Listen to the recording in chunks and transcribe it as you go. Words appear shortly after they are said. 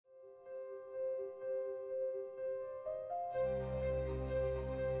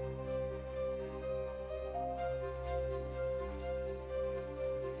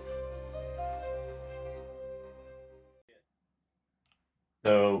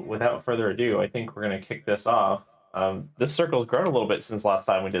So without further ado, I think we're going to kick this off. This circle's grown a little bit since last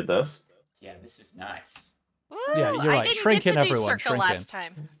time we did this. Yeah, this is nice. Woo, Yeah, you're right. Shrink in, everyone. Shrink in. last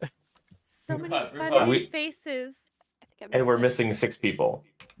time. So many funny faces. And we're missing 6 people.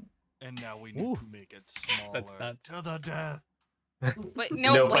 And now we need to make it smaller. That's to the death. Wait,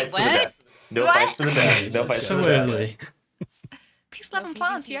 no, wait, fights to the what? death. No What? fights to the death. No fights to the death. Peace, love, and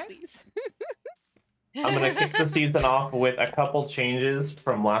plants, yo. I'm going to kick the season off with a couple changes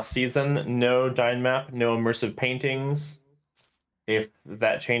from last season. No giant map, no immersive paintings. If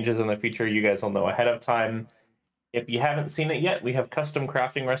that changes in the future, you guys will know ahead of time. If you haven't seen it yet, we have custom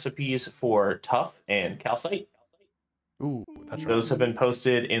crafting recipes for tuff and calcite. Ooh, that's right. Those have been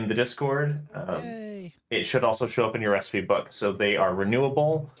posted in the Discord. It should also show up in your recipe book. So they are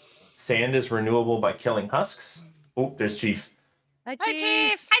renewable. Sand is renewable by killing husks. Oh, there's Chief. Hi, Hi,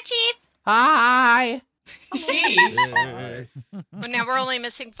 Chief. Hi, Chief. Hi. Chief. Well, now we're only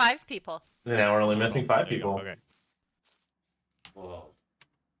missing 5 people. And now we're only missing 5 people. Okay. Whoa.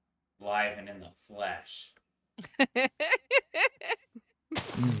 Live and in the flesh.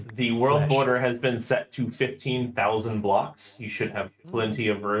 The world border has been set to 15,000 blocks. You should have plenty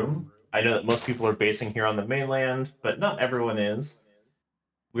of room. I know that most people are basing here on the mainland, but not everyone is.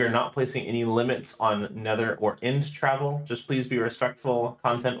 We are not placing any limits on nether or end travel. Just please be respectful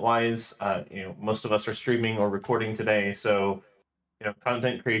content-wise. Most of us are streaming or recording today, so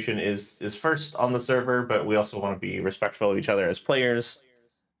content creation is first on the server, but we also want to be respectful of each other as players.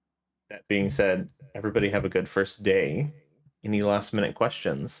 That being said, everybody have a good first day. Any last-minute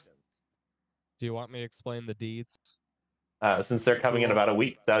questions? Do you want me to explain the deeds? Since they're coming in about a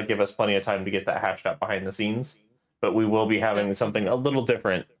week, that'll give us plenty of time to get that hashed out behind the scenes. But we will be having something a little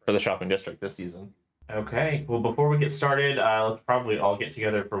different for the shopping district this season. Okay, well, before we get started, let's probably all get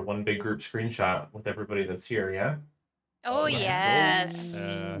together for one big group screenshot with everybody that's here, yeah? Oh, yes.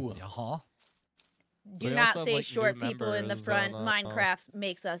 Do We not also have, say like, short new people in the members front. on, Minecraft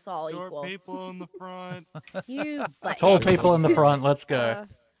makes us all Short equal. people in the front. You butt. Tall people in the front. Let's go.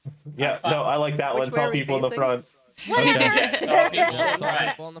 Yeah, no, I like that one. Which way are Tall we people in the facing? front. Yeah, tall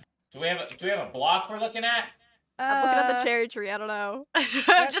people in the Yeah, front. Do we have a block we're looking at? I'm looking at the cherry tree. I don't know.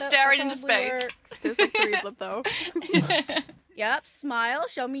 I'm just staring into space. There's some trees up though. Yep, smile.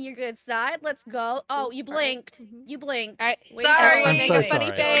 Show me your good side. Let's go. Oh, you blinked. You blinked. All right, Wait, sorry. I'm Make so a funny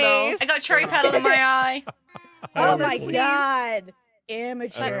sorry. face. I got a cherry petal in my eye. Oh my please. God.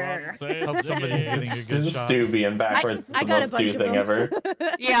 Amateur. Hope somebody's getting a good shot. Stu being backwards. I the got a most bunch Stu of thing them. ever.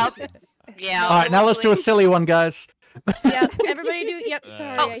 Yep. Yeah. All right, now let's do a silly one, guys. Yep, everybody do. Yep,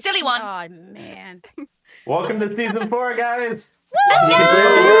 sorry. Oh, I silly see- one. Oh, man. Welcome to season 4, guys. Let's You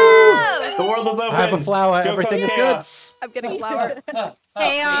can go! The world is open. I have a flower. Go Everything is good. chaos. I'm getting a flower.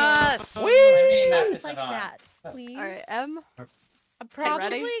 Chaos. Like that, please. All right, M. I'm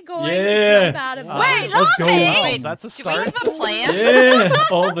probably going Yeah. to jump out of Wait, Let's go. Wait, That's a do we start. have a plan? Yeah.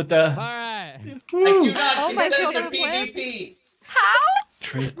 All the All death. right. I do not Oh my consent to God. PvP. How?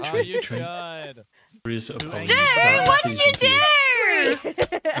 Oh, you should. Dude, what did you do?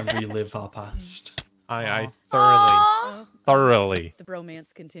 And relive our past. I Aw. thoroughly The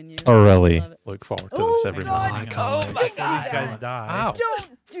bromance continues. thoroughly Love it. look forward to Oh this my every God. morning. I can't Oh wait my to God. These guys die. Ow. Don't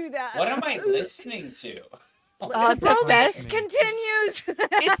do that. What am I listening to? Oh, it's the Romance best. continues.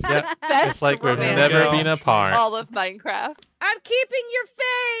 It's Yep. the best. It's like we've romance never in been apart. all of Minecraft. I'm keeping your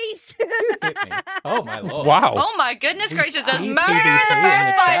face. Hit me. Oh my lord. Wow. Oh my goodness We gracious, there's see murder in the PvP in first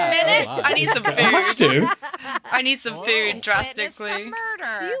the 5 chat. minutes. Oh, wow. I need some Must food. do. I need some food drastically.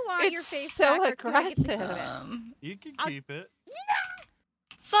 Do you want It's your face so back or can I get the aggressive. totem? You can I'll- keep it.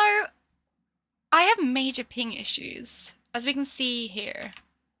 So, I have major ping issues, as we can see here.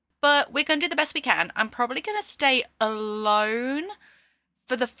 But we're going to do the best we can. I'm probably going to stay alone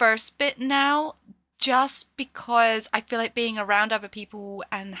for the first bit now, just because I feel like being around other people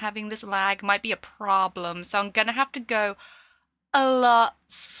and having this lag might be a problem. So I'm going to have to go a lot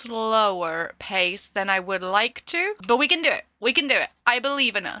slower pace than I would like to. But we can do it. We can do it. I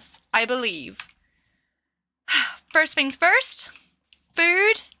believe in us. I believe. First things first.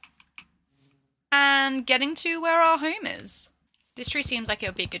 Food. And getting to where our home is. This tree seems like it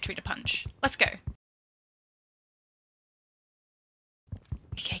would be a good tree to punch. Let's go.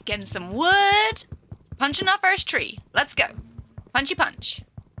 Okay, getting some wood. Punching our first tree. Let's go. Punchy punch.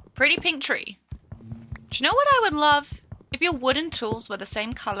 Pretty pink tree. Do you know what I would love? If your wooden tools were the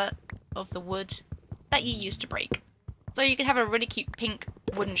same color of the wood that you used to break. So you could have a really cute pink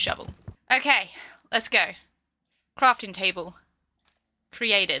wooden shovel. Okay, let's go. Crafting table.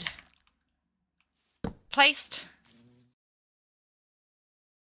 Created. Placed.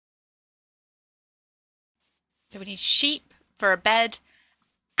 So we need sheep for a bed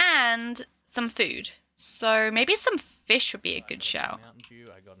and some food. So maybe some fish would be a good shout. Mountain Dew,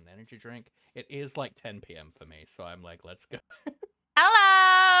 I got an energy drink. It is like 10 p.m. for me, so I'm like, let's go.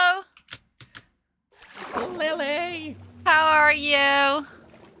 Hello! Lily! How are you?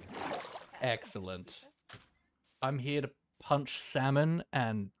 Excellent. I'm here to punch salmon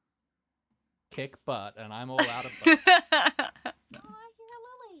and kick butt, and I'm all out of butt.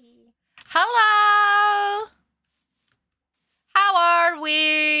 Hello! How are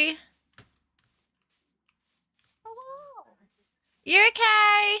we? You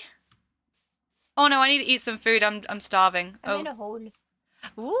okay? Oh no, I need to eat some food. I'm starving. I'm in a hole.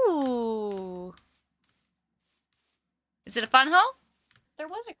 Ooh. Is it a fun hole? There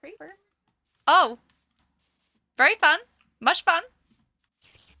was a creeper. Oh. Very fun. Much fun.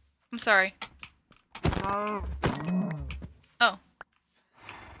 I'm sorry. Oh.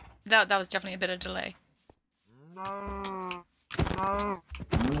 That was definitely a bit of delay.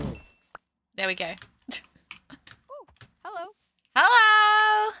 There we go. Hello.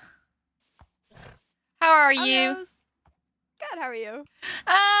 Hello! How are you? Hellos. Good, how are you?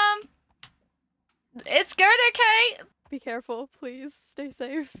 It's good, okay? Be careful, please. Stay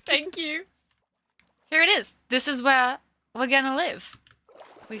safe. Thank you. Here it is. This is where we're gonna live.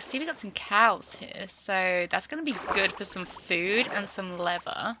 We see we got some cows here, so that's gonna be good for some food and some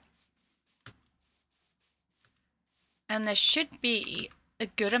leather. And there should be a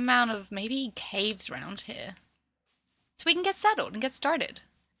good amount of maybe caves around here. So we can get settled and get started.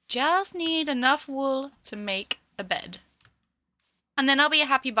 Just need enough wool to make a bed. And then I'll be a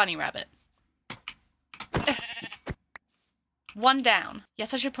happy bunny rabbit. One down.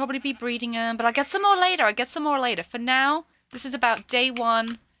 Yes, I should probably be breeding them, but I'll get some more later. For now, this is about day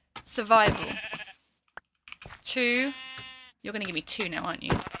 1 survival. 2. You're going to give me 2 now, aren't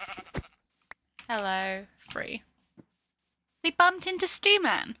you? Hello. 3. We bumped into Stew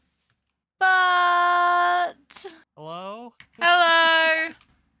Man. But... Hello? Hello.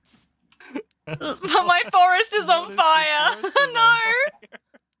 But my forest is on fire. No.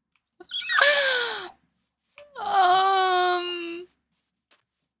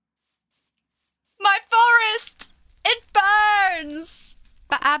 My forest, it burns.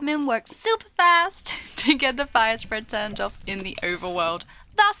 But admin worked super fast to get the fire spread turned off in the overworld,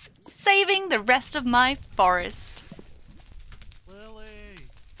 thus saving the rest of my forest. Lily!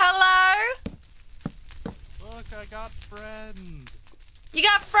 Hello? Look, I got friends. You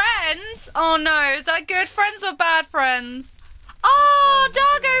got friends? Oh no, is that good friends or bad friends? Oh,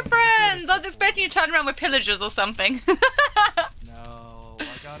 doggo friends! I was expecting you to turn around with pillagers or something. No, I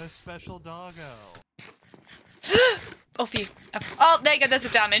got a special doggo. Off you. Oh, there you go, there's the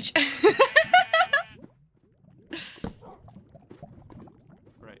damage.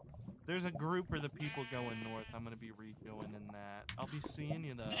 Right. There's a group of the people going north. I'm gonna be re-going in that. I'll be seeing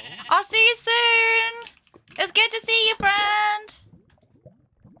you though. I'll see you soon! It's good to see you, friend!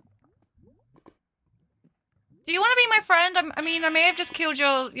 Do you want to be my friend? I mean, I may have just killed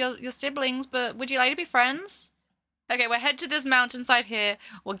your siblings, but would you like to be friends? Okay, we'll head to this mountainside here.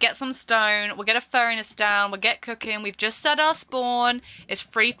 We'll get some stone. We'll get a furnace down. We'll get cooking. We've just set our spawn. It's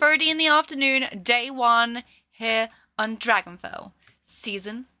 3:30 in the afternoon, day 1, here on Dragonfell,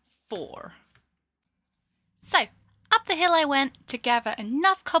 season 4. So, up the hill I went to gather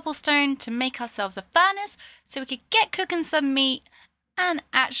enough cobblestone to make ourselves a furnace so we could get cooking some meat and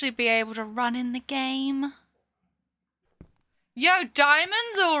actually be able to run in the game. Yo,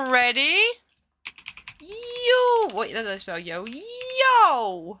 diamonds already? Yo! Wait, that's how I spell yo.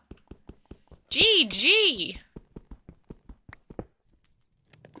 Yo! GG!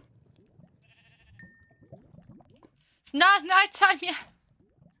 It's not nighttime yet.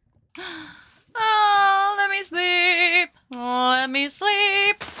 Oh, let me sleep. Let me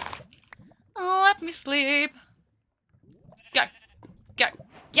sleep. Let me sleep. Go. Go.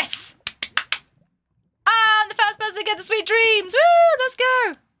 Yes! I'm the first person to get the sweet dreams! Woo! Let's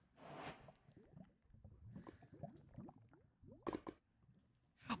go!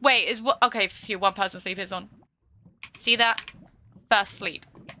 Wait, is what? Okay, phew, 1 person sleep is on. See that? First sleep.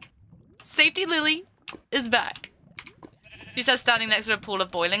 Safety Lily is back. She says standing next to a pool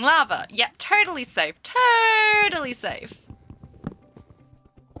of boiling lava. Yeah, totally safe. Totally safe.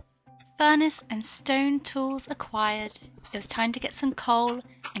 Furnace and stone tools acquired. It was time to get some coal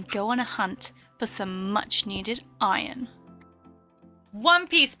and go on a hunt for some much needed iron. One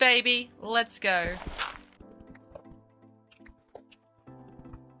Piece, baby. Let's go.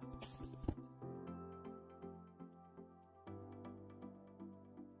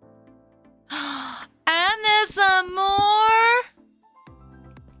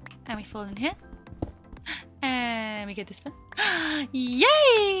 fall in here. And we get this one.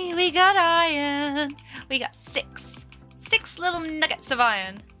 Yay! We got iron. We got 6. 6 little nuggets of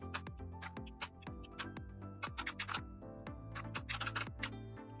iron.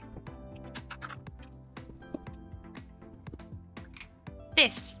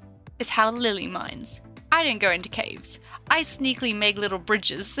 This is how Lily mines. I don't go into caves. I sneakily make little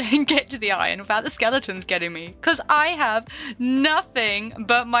bridges and get to the iron without the skeletons getting me. Because I have nothing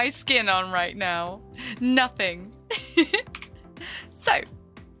but my skin on right now. Nothing. So,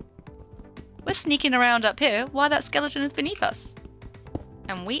 we're sneaking around up here while that skeleton is beneath us.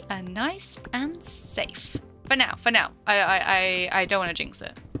 And we are nice and safe. For now, for now. I don't want to jinx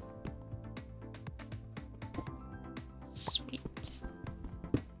it. Sweet.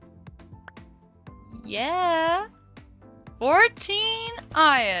 Yeah. 14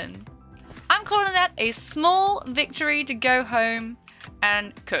 iron. I'm calling that a small victory to go home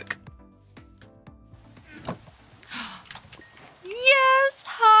and cook. Yes,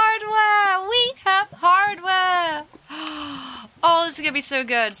 hardware! We have hardware! Oh, this is gonna be so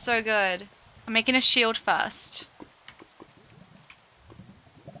good, so good. I'm making a shield first.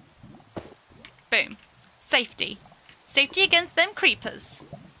 Boom. Safety. Safety against them creepers.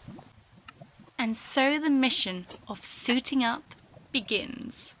 And so the mission of suiting up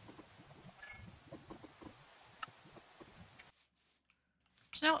begins.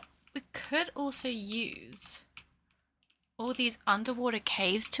 Do you know what? We could also use all these underwater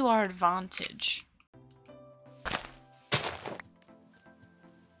caves to our advantage.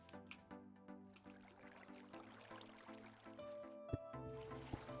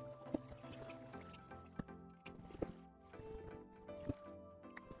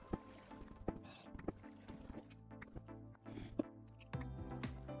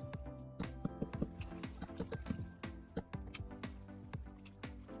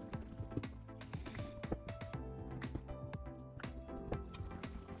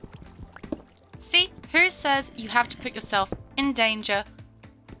 See, who says you have to put yourself in danger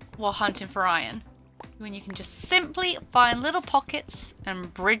while hunting for iron? When you can just simply find little pockets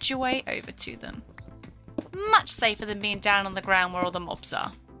and bridge your way over to them. Much safer than being down on the ground where all the mobs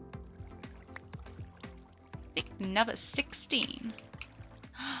are. Another 16.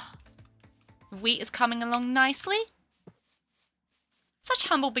 Wheat is coming along nicely. Such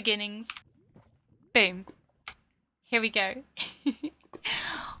humble beginnings. Boom. Here we go.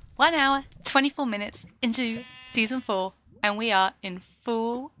 1 hour, 24 minutes into season 4, and we are in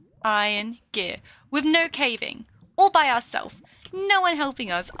full iron gear with no caving, all by ourselves. No one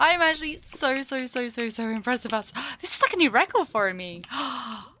helping us. I'm actually so impressed with us. This is like a new record for me.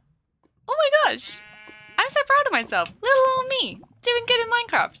 Oh my gosh. I'm so proud of myself. Little old me, doing good in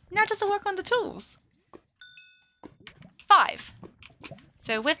Minecraft. Now just to work on the tools. 5.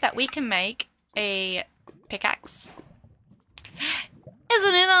 So with that, we can make a pickaxe.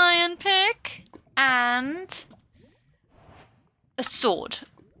 Isn't it iron pick? And a sword.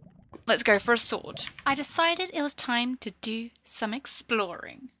 Let's go for a sword. I decided it was time to do some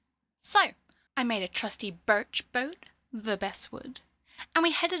exploring. So, I made a trusty birch boat, the best wood, and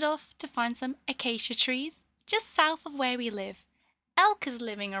we headed off to find some acacia trees just south of where we live. Elk is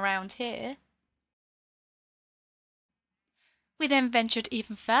living around here. We then ventured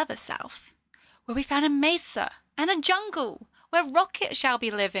even further south, where we found a mesa and a jungle where Rocket shall be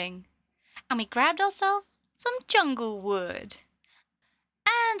living. And we grabbed ourselves some jungle wood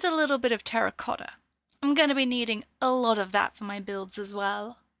and a little bit of terracotta. I'm going to be needing a lot of that for my builds as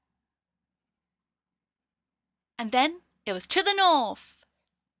well. And then it was to the north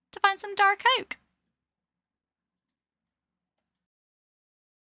to find some dark oak.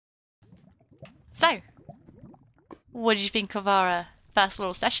 So, what did you think of our first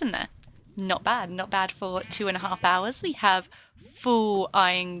little session there? Not bad, not bad for 2.5 hours. We have full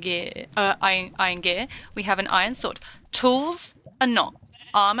iron gear. Iron gear. We have an iron sword. Tools are not.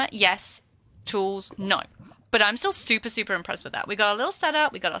 Armor, yes. Tools, no. But I'm still super impressed with that. We got a little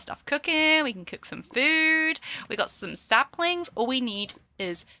setup. We got our stuff cooking. We can cook some food. We got some saplings. All we need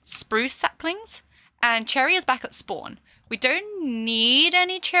is spruce saplings. And cherry is back at spawn. We don't need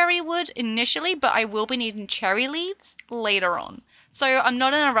any cherry wood initially, but I will be needing cherry leaves later on. So I'm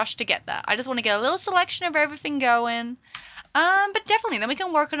not in a rush to get that. I just want to get a little selection of everything going. But definitely, then we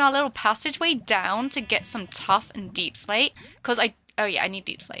can work on our little passageway down to get some tough and deep slate. Because oh yeah, I need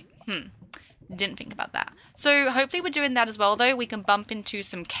deep slate. Didn't think about that. So hopefully we're doing that as well, though. We can bump into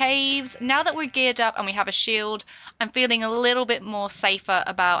some caves. Now that we're geared up and we have a shield, I'm feeling a little bit more safer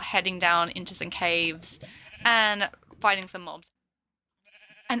about heading down into some caves and fighting some mobs.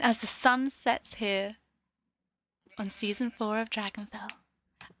 And as the sun sets here on season 4 of Dragonfell,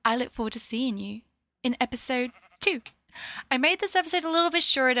 I look forward to seeing you in episode 2. I made this episode a little bit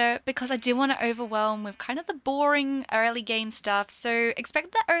shorter because I do want to overwhelm with kind of the boring early game stuff, so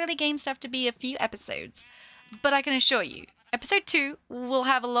expect the early game stuff to be a few episodes. But I can assure you, episode 2 will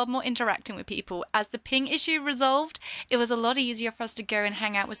have a lot more interacting with people. As the ping issue resolved, it was a lot easier for us to go and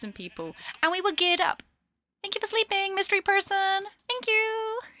hang out with some people, and we were geared up. Thank you for sleeping, mystery person. Thank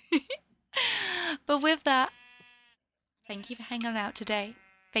you. But with that, thank you for hanging out today.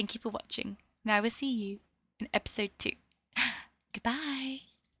 Thank you for watching. Now I will see you in episode 2. Goodbye.